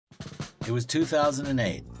It was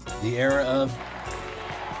 2008, the era of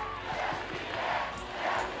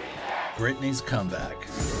Britney's comeback.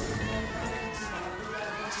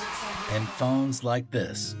 And phones like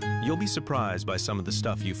this. You'll be surprised by some of the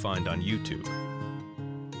stuff you find on YouTube.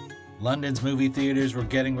 London's movie theaters were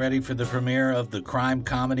getting ready for the premiere of the crime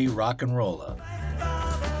comedy Rock'n'Rolla.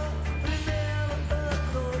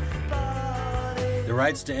 The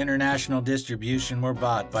rights to international distribution were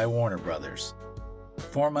bought by Warner Brothers.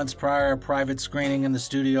 4 months prior, a private screening in the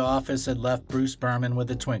studio office had left Bruce Berman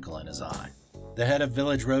with a twinkle in his eye. The head of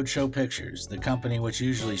Village Roadshow Pictures, the company which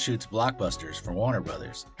usually shoots blockbusters for Warner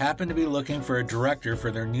Brothers, happened to be looking for a director for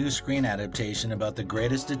their new screen adaptation about the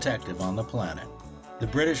greatest detective on the planet. The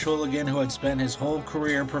British hooligan who had spent his whole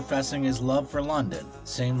career professing his love for London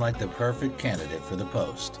seemed like the perfect candidate for the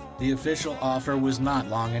post. The official offer was not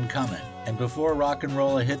long in coming, and before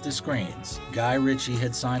Rock'n'Rolla hit the screens, Guy Ritchie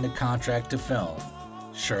had signed a contract to film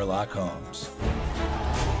Sherlock Holmes.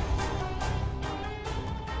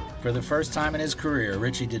 For the first time in his career,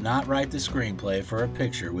 Ritchie did not write the screenplay for a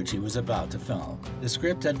picture which he was about to film. The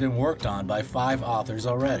script had been worked on by 5 authors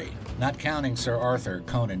already, not counting Sir Arthur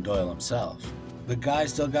Conan Doyle himself. But Guy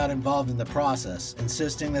still got involved in the process,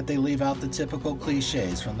 insisting that they leave out the typical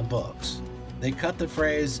cliches from the books. They cut the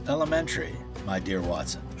phrase "elementary, my dear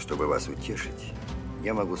Watson." Чтобы вас утешить,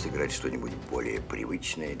 я могу сыграть что-нибудь более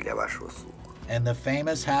привычное для вашего слуха. And the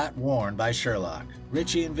famous hat worn by Sherlock.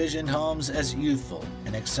 Ritchie envisioned Holmes as youthful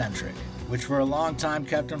and eccentric, which for a long time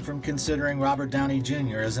kept him from considering Robert Downey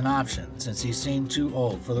Jr. as an option, since he seemed too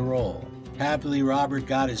old for the role. Happily, Robert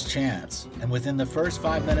got his chance, and within the first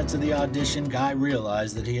 5 minutes of the audition, Guy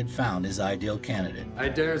realized that he had found his ideal candidate. I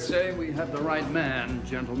dare say we have the right man,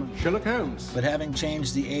 gentlemen. Sherlock Holmes. But having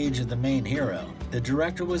changed the age of the main hero, the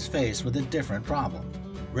director was faced with a different problem.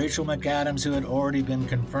 Rachel McAdams, who had already been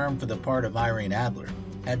confirmed for the part of Irene Adler,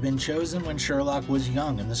 had been chosen when Sherlock was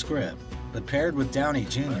young in the script. But paired with Downey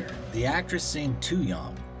Jr., the actress seemed too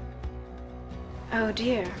young. Oh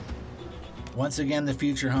dear. Once again, the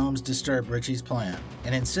future Holmes disturbed Ritchie's plan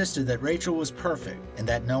and insisted that Rachel was perfect and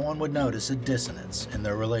that no one would notice a dissonance in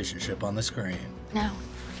their relationship on the screen. Now,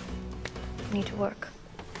 I need to work.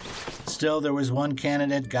 Still, there was one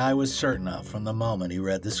candidate Guy was certain of from the moment he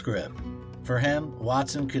read the script. For him,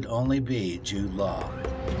 Watson could only be Jude Law.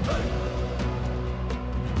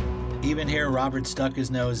 Even here, Robert stuck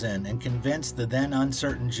his nose in and convinced the then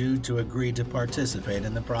uncertain Jude to agree to participate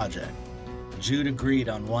in the project. Jude agreed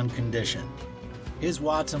on one condition. His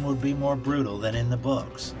Watson would be more brutal than in the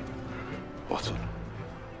books. Watson,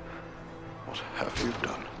 what have you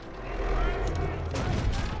done?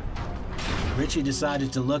 Ritchie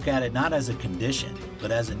decided to look at it not as a condition,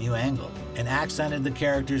 but as a new angle, and accented the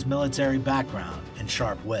character's military background and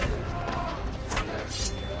sharp wit.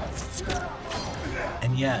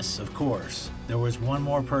 And yes, of course, there was one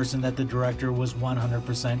more person that the director was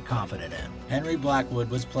 100% confident in. Henry Blackwood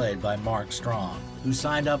was played by Mark Strong, who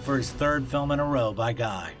signed up for his 3rd film in a row by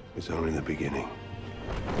Guy. It's only the beginning.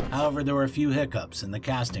 However, there were a few hiccups in the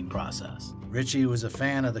casting process. Ritchie, who was a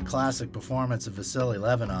fan of the classic performance of Vasily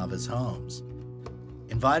Levinov as Holmes,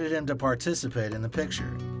 invited him to participate in the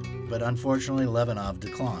picture, but unfortunately Levinov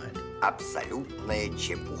declined. Абсолютная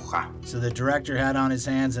чепуха. So the director had on his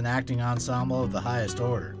hands an acting ensemble of the highest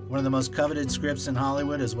order, one of the most coveted scripts in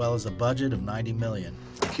Hollywood, as well as a budget of $90 million.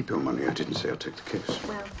 Keep your money. I didn't say I'll take the case.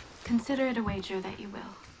 Well, consider it a wager that you will.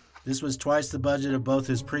 This was twice the budget of both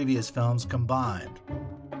his previous films combined.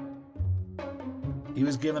 He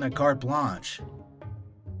was given a carte blanche,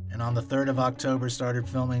 and on the 3rd of October started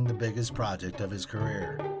filming the biggest project of his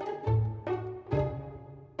career.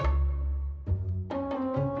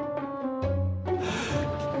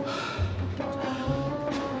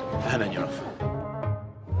 And then you're off.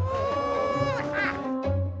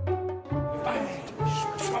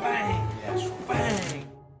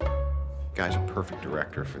 Guy's a perfect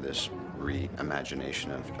director for this reimagination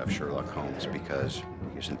of Sherlock Holmes because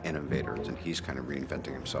he's an innovator and he's kind of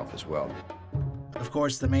reinventing himself as well. Of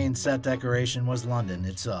course, the main set decoration was London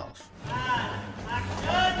itself,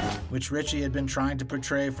 which Ritchie had been trying to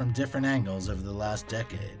portray from different angles over the last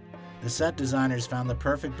decade. The set designers found the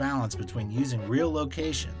perfect balance between using real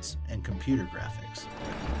locations and computer graphics.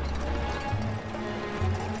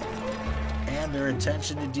 And their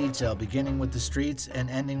attention to detail, beginning with the streets and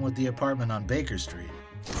ending with the apartment on Baker Street.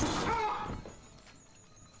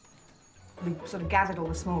 We sort of gathered all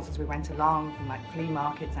the smalls as we went along, from like flea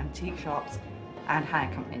markets, antique shops, and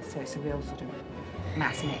hire companies, so it's a real sort of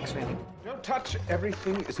mass mix, really. Don't touch.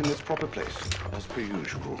 Everything is in its proper place, as per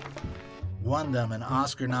usual. Won them an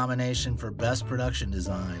Oscar nomination for Best Production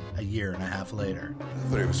Design a year and a half later.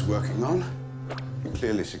 That he was working on. You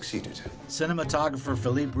clearly succeeded. Cinematographer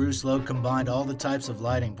Philippe Rousselot combined all the types of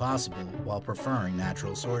lighting possible while preferring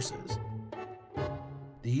natural sources.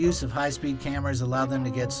 The use of high-speed cameras allowed them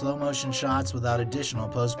to get slow-motion shots without additional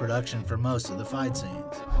post-production for most of the fight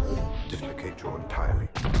scenes. Dislocate jaw entirely.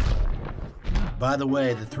 By the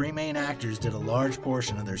way, the three main actors did a large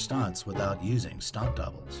portion of their stunts without using stunt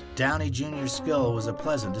doubles. Downey Jr.'s skill was a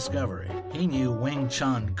pleasant discovery. He knew Wing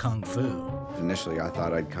Chun Kung Fu. Initially, I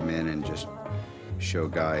thought I'd come in and just show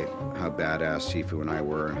Guy how badass Sifu and I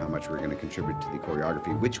were and how much we were going to contribute to the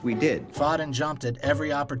choreography, which we did. Fought and jumped at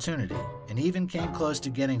every opportunity, and even came close to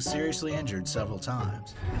getting seriously injured several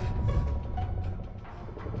times.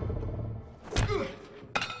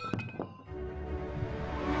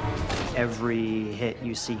 Every hit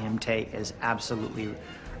you see him take is absolutely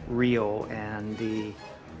real, and the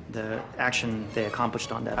action they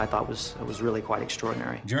accomplished on that I thought was really quite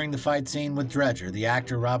extraordinary. During the fight scene with Dredger, the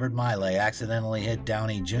actor Robert Miley accidentally hit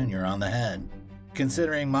Downey Jr. on the head.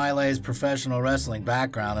 Considering Miley's professional wrestling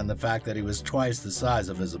background and the fact that he was twice the size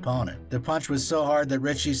of his opponent, the punch was so hard that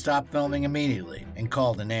Ritchie stopped filming immediately and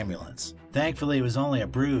called an ambulance. Thankfully, it was only a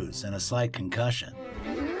bruise and a slight concussion.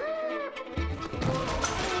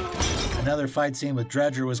 Another fight scene with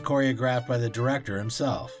Dredger was choreographed by the director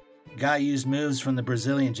himself. Guy used moves from the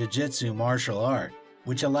Brazilian Jiu-Jitsu martial art,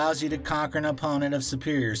 which allows you to conquer an opponent of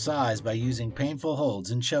superior size by using painful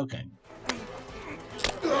holds and choking.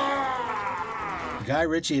 Guy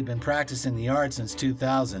Ritchie had been practicing the art since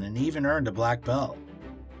 2000 and even earned a black belt.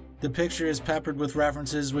 The picture is peppered with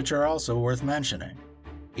references which are also worth mentioning.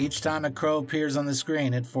 Each time a crow appears on the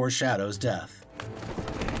screen, it foreshadows death.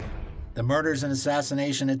 The murders and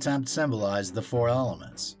assassination attempt symbolize the four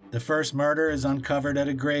elements. The first murder is uncovered at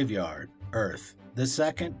a graveyard, earth. The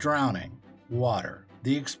second, drowning, water.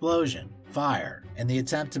 The explosion, fire. And the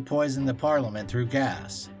attempt to poison the parliament through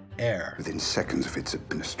gas, air. Within seconds of its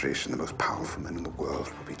administration, the most powerful men in the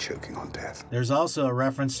world will be choking on death. There's also a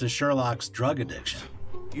reference to Sherlock's drug addiction.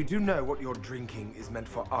 You do know what you're drinking is meant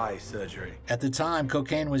for eye surgery. At the time,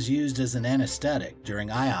 cocaine was used as an anesthetic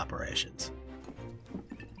during eye operations.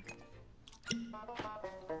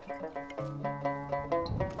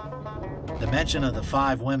 The mention of the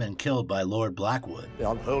 5 women killed by Lord Blackwood. The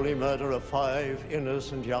unholy murder of 5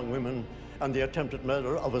 innocent young women and the attempted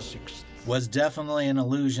murder of a 6th. Was definitely an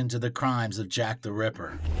allusion to the crimes of Jack the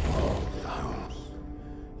Ripper. Holmes,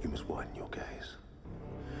 you must widen your gaze.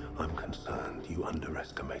 I'm concerned you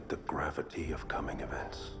underestimate the gravity of coming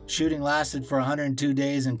events. Shooting lasted for 102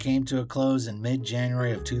 days and came to a close in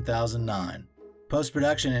mid-January of 2009.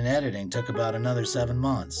 Post-production and editing took about another 7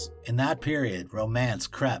 months. In that period, romance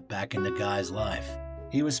crept back into Guy's life.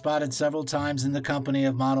 He was spotted several times in the company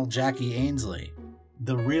of model Jackie Ainsley.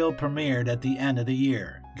 The reel premiered at the end of the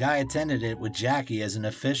year. Guy attended it with Jackie as an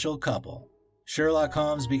official couple. Sherlock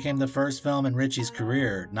Holmes became the first film in Ritchie's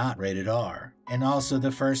career not rated R, and also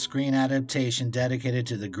the first screen adaptation dedicated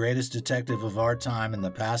to the greatest detective of our time in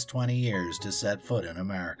the past 20 years to set foot in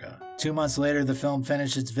America. 2 months later, the film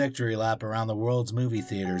finished its victory lap around the world's movie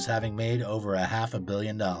theaters, having made over $500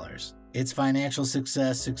 million. Its financial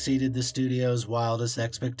success exceeded the studio's wildest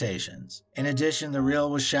expectations. In addition, the reel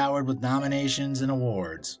was showered with nominations and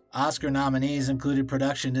awards. Oscar nominees included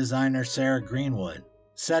production designer Sarah Greenwood,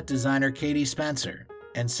 set designer Katie Spencer,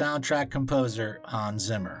 and soundtrack composer Hans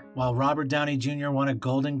Zimmer, while Robert Downey Jr. won a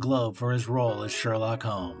Golden Globe for his role as Sherlock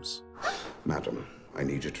Holmes. Madam, I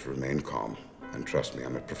need you to remain calm, and trust me,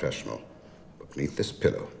 I'm a professional. But beneath this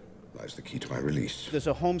pillow lies the key to my release. There's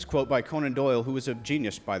a Holmes quote by Conan Doyle, who was a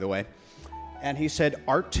genius, by the way, and he said,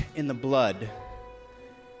 "Art in the blood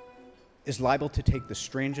is liable to take the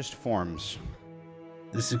strangest forms."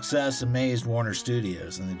 The success amazed Warner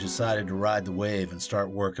Studios, and they decided to ride the wave and start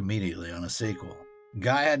work immediately on a sequel.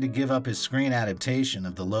 Guy had to give up his screen adaptation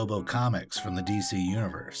of the Lobo comics from the DC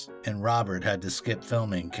universe, and Robert had to skip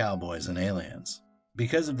filming Cowboys and Aliens.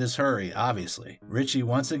 Because of this hurry, obviously, Ritchie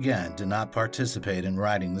once again did not participate in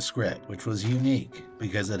writing the script, which was unique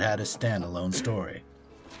because it had a standalone story.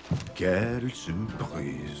 Quelle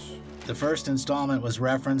surprise. The first installment was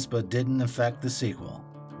referenced but didn't affect the sequel.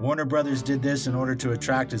 Warner Brothers did this in order to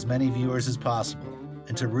attract as many viewers as possible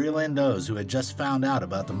and to reel in those who had just found out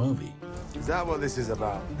about the movie. Is that what this is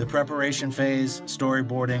about? The preparation phase,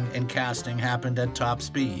 storyboarding, and casting happened at top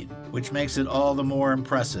speed, which makes it all the more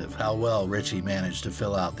impressive how well Ritchie managed to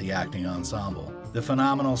fill out the acting ensemble. The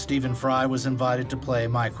phenomenal Stephen Fry was invited to play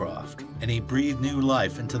Mycroft, and he breathed new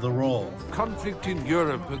life into the role. Conflict in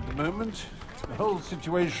Europe at the moment. The whole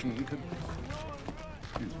situation could,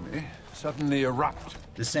 suddenly erupt.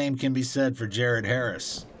 The same can be said for Jared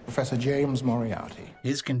Harris. Professor James Moriarty.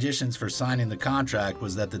 His conditions for signing the contract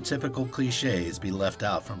was that the typical cliches be left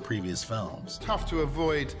out from previous films. Tough to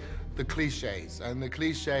avoid the cliches, and the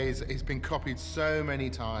cliches, it's been copied so many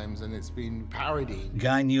times and it's been parodied.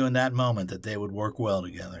 Guy knew in that moment that they would work well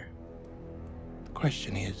together. The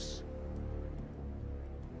question is,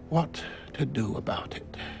 what to do about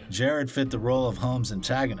it? Jared fit the role of Holmes'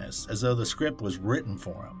 antagonist as though the script was written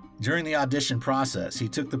for him. During the audition process, he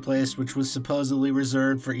took the place which was supposedly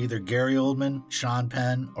reserved for either Gary Oldman, Sean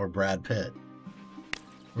Penn, or Brad Pitt.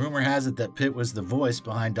 Rumor has it that Pitt was the voice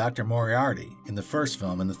behind Dr. Moriarty in the first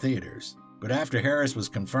film in the theaters. But after Harris was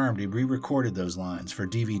confirmed, he re-recorded those lines for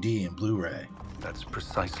DVD and Blu-ray. That's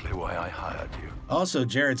precisely why I hired you. Also,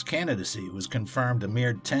 Jared's candidacy was confirmed a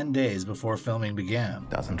mere 10 days before filming began.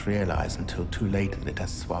 Doesn't realize until too late that it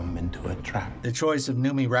has swum into a trap. The choice of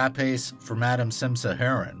Noomi Rapace for Madame Simsa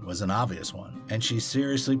Heron was an obvious one, and she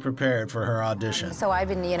seriously prepared for her audition. So I've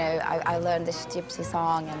been, I learned this gypsy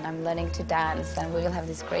song, and I'm learning to dance, and we will have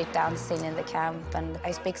this great dance scene in the camp, and I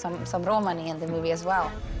speak some Romani in the movie as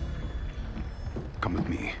well. Come with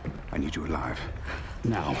me. I need you alive.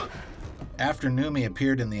 Now. After Noomi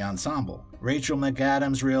appeared in the ensemble, Rachel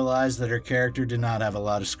McAdams realized that her character did not have a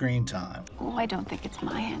lot of screen time. Oh, I don't think it's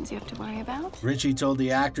my hands you have to worry about. Ritchie told the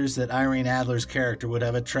actors that Irene Adler's character would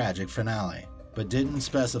have a tragic finale, but didn't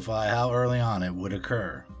specify how early on it would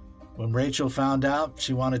occur. When Rachel found out,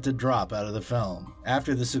 she wanted to drop out of the film.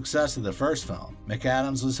 After the success of the first film,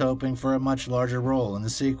 McAdams was hoping for a much larger role in the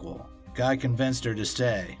sequel. Guy convinced her to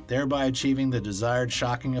stay, thereby achieving the desired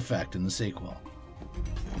shocking effect in the sequel.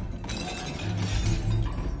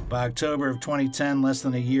 By October of 2010, less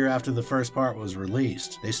than a year after the first part was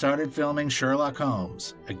released, they started filming Sherlock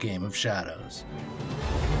Holmes, A Game of Shadows.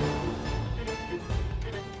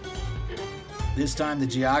 This time, the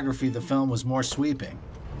geography of the film was more sweeping.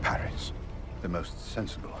 Paris, the most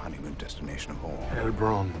sensible honeymoon destination of all.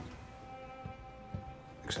 Elbron.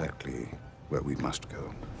 Exactly where we must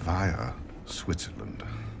go, via Switzerland.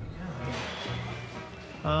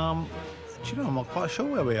 Do you know, I'm not quite sure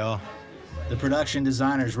where we are. The production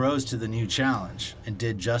designers rose to the new challenge and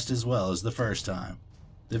did just as well as the first time.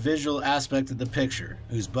 The visual aspect of the picture,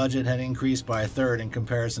 whose budget had increased by a third in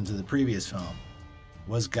comparison to the previous film,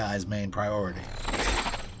 was Guy's main priority.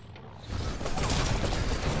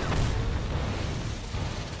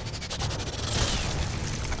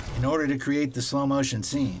 In order to create the slow-motion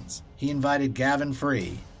scenes, he invited Gavin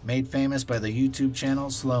Free, made famous by the YouTube channel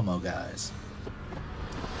Slow Mo Guys.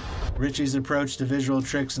 Ritchie's approach to visual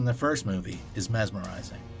tricks in the first movie is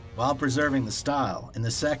mesmerizing. While preserving the style, in the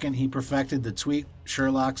second he perfected the tweaked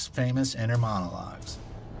Sherlock's famous inner monologues.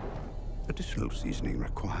 Additional seasoning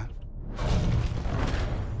required.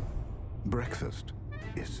 Breakfast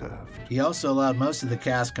is served. He also allowed most of the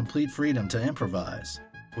cast complete freedom to improvise,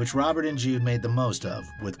 which Robert and Jude made the most of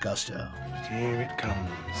with gusto. Here it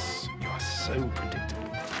comes. You are so predictable.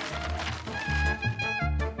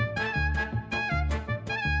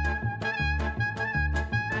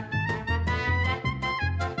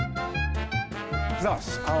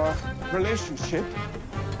 Thus, our relationship.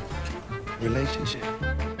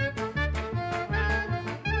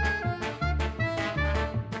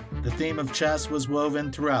 The theme of chess was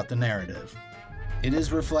woven throughout the narrative. It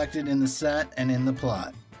is reflected in the set and in the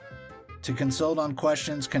plot. To consult on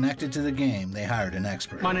questions connected to the game, they hired an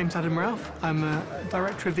expert. My name's Adam Ralph. I'm a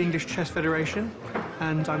director of the English Chess Federation,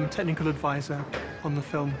 and I'm a technical advisor on the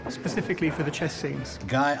film, specifically for the chess scenes.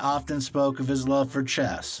 Guy often spoke of his love for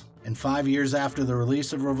chess, and 5 years after the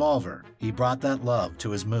release of Revolver, he brought that love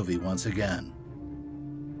to his movie once again.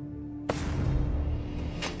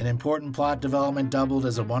 An important plot development doubled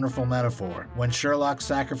as a wonderful metaphor when Sherlock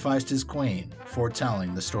sacrificed his queen,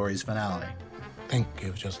 foretelling the story's finale. I think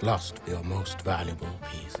you've just lost your most valuable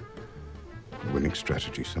piece. Winning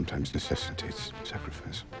strategy sometimes necessitates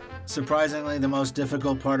sacrifice. Surprisingly, the most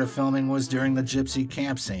difficult part of filming was during the gypsy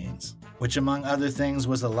camp scenes, which among other things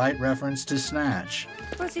was a light reference to Snatch.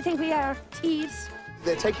 What do you think we are, thieves?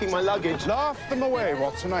 They're taking my luggage. Laugh them away,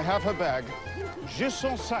 Watson. I have her bag. J'ai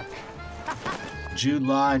son sac. Jude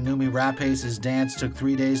Law and Noomi Rapace's dance took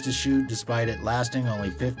 3 days to shoot, despite it lasting only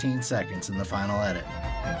 15 seconds in the final edit.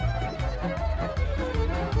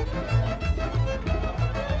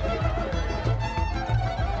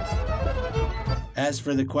 As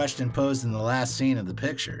for the question posed in the last scene of the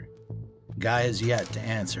picture, Guy has yet to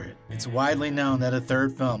answer it. It's widely known that a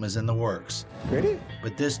third film is in the works. Really?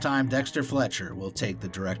 But this time, Dexter Fletcher will take the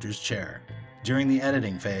director's chair. During the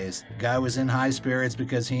editing phase, Guy was in high spirits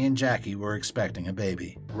because he and Jackie were expecting a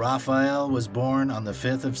baby. Raphael was born on the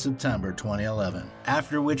 5th of September 2011,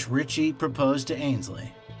 after which Ritchie proposed to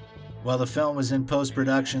Ainsley. While the film was in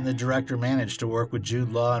post-production, the director managed to work with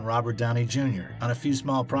Jude Law and Robert Downey Jr. on a few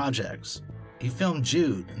small projects. He filmed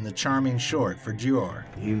Jude in the charming short for Dior.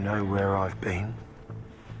 You know where I've been.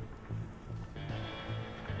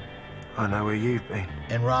 I know where you've been.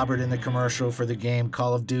 And Robert in the commercial for the game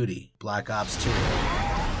Call of Duty, Black Ops 2.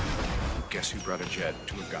 Guess who brought a jet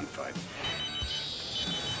to a gunfight?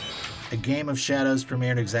 A Game of Shadows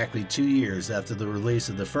premiered exactly 2 years after the release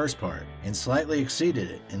of the first part and slightly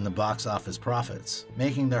exceeded it in the box office profits,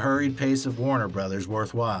 making the hurried pace of Warner Brothers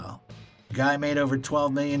worthwhile. Guy made over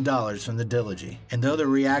 $12 million from the trilogy, and though the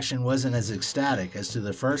reaction wasn't as ecstatic as to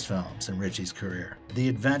the first films in Ritchie's career, the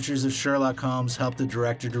adventures of Sherlock Holmes helped the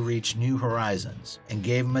director to reach new horizons and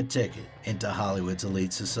gave him a ticket into Hollywood's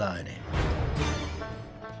elite society.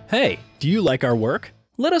 Hey, do you like our work?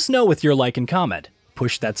 Let us know with your like and comment.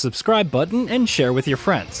 Push that subscribe button and share with your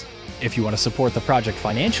friends. If you want to support the project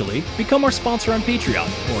financially, become our sponsor on Patreon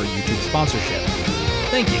or YouTube sponsorship.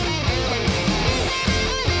 Thank you.